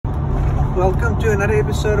welcome to another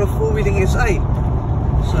episode of Four Wheeling SA.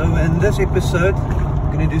 So in this episode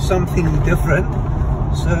I'm going to do something different.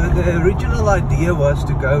 So the original idea was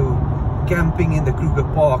to go camping in the Kruger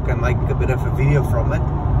Park and make a bit of a video from it,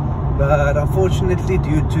 but unfortunately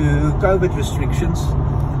due to COVID restrictions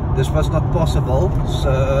this was not possible,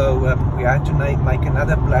 so we had to make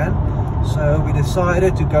another plan. So we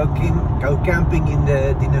decided to go camping in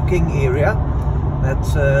the Dinokeng area.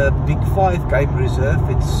 That's a big 5 game reserve.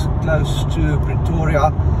 It's close to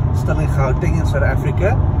Pretoria, still in Gauteng in South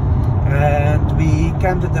Africa. And we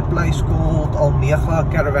camped at a place called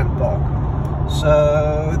Almega Caravan Park.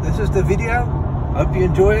 So this is the video. Hope you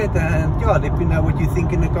enjoy it, and yeah, let me know what you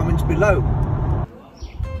think in the comments below.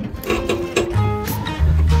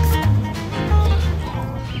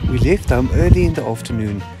 We left home early in the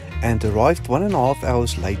afternoon and arrived 1.5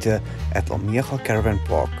 hours later at Almega Caravan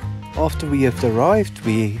Park. After we have arrived,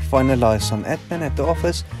 we finalized some admin at the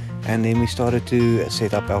office and then we started to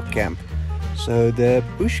set up our camp. So the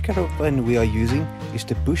bush caravan we are using is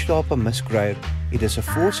the Bush Lapa Miskruier. It is a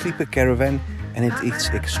 4-sleeper caravan and it is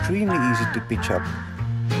extremely easy to pitch up.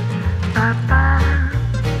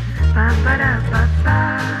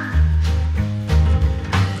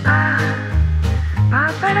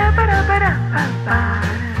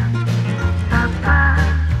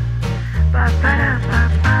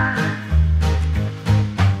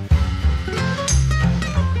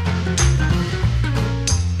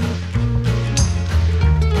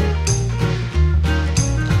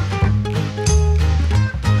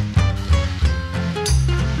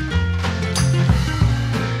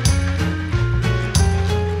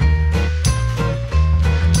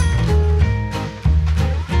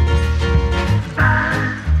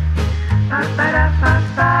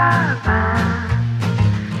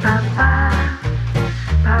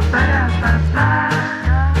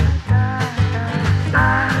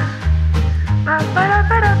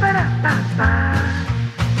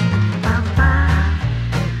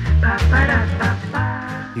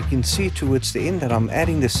 You can see towards the end that I'm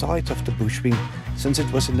adding the sides of the bush wing, since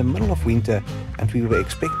it was in the middle of winter and we were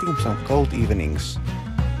expecting some cold evenings.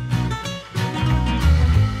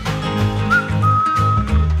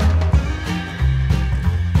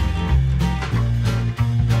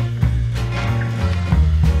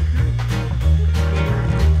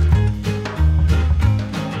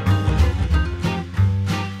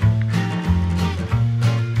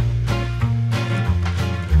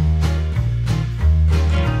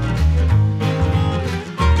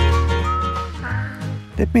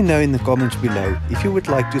 Let me know in the comments below if you would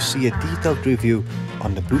like to see a detailed review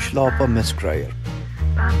on the Bush Lapa Miskruier.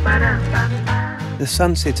 The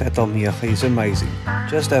sunsets at Almega is amazing,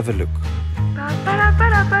 just have a look.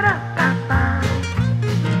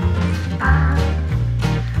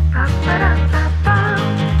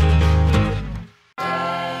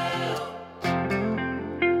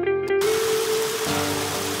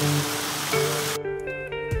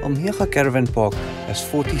 Almega Caravan Park has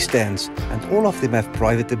 40 stands and all of them have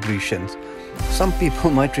private ablutions. Some people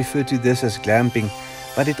might refer to this as glamping,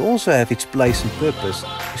 but it also has its place and purpose,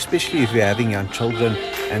 especially if you're having young children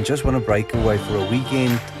and just want to break away for a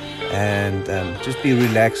weekend and just be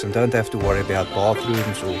relaxed and don't have to worry about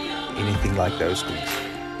bathrooms or anything like those things.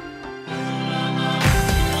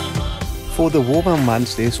 For the warmer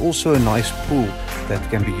months there's also a nice pool that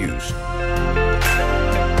can be used.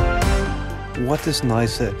 What is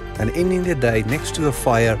nicer than ending the day next to a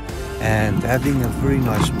fire and having a very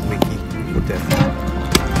nice quickie for dinner.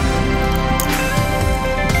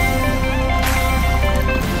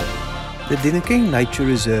 The Dinokeng Nature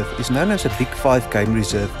Reserve is known as a Big 5 game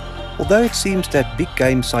reserve, although it seems that big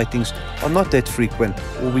game sightings are not that frequent,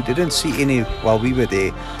 or we didn't see any while we were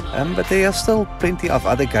there, but there are still plenty of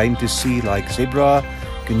other game to see like zebra,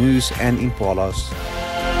 canoes and impalas.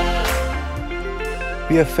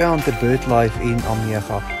 We have found the bird life in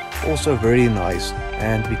Almega also very nice,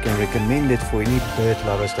 and we can recommend it for any bird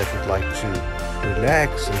lovers that would like to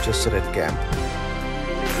relax and just sit at camp.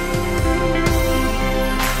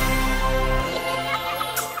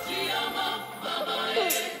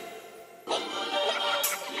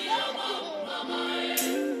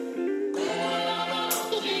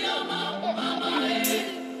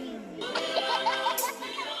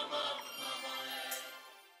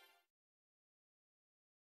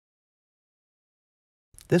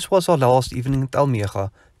 This was our last evening at Almega.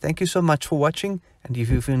 Thank you so much for watching, and if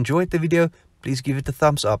you've enjoyed the video, please give it a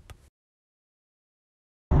thumbs up.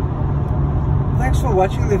 Thanks for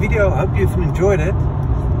watching the video. I hope you've enjoyed it.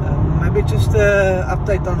 Maybe just an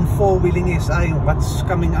update on Four Wheeling SA and what's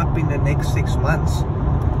coming up in the next 6 months.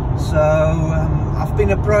 So I've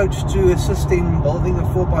been approached to assist in building a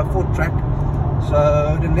 4x4 track.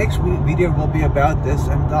 So the next video will be about this,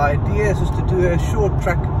 and the idea is just to do a short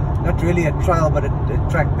track, not really a trail, but a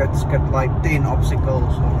track that's got like 10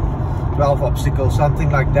 obstacles or 12 obstacles, something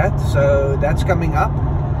like that. So that's coming up.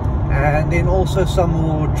 And then also some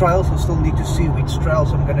more trails. I still need to see which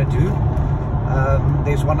trails I'm going to do.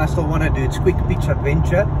 There's one I still want to do. It's Quick Pitch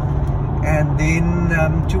Adventure. And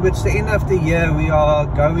then towards the end of the year, we are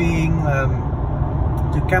going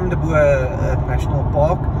to Kruger National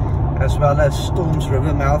Park, as well as Storms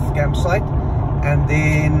Rivermouth campsite. And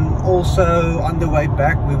then also on the way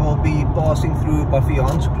back, we will be passing through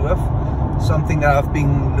Kloof, something that I've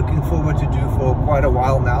been looking forward to do for quite a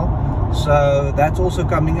while now. So that's also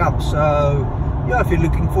coming up. So yeah, if you're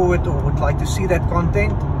looking forward or would like to see that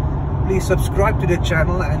content, please subscribe to the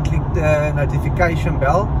channel and click the notification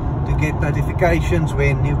bell to get notifications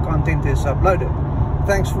when new content is uploaded.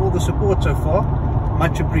 Thanks for all the support so far,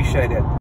 much appreciated.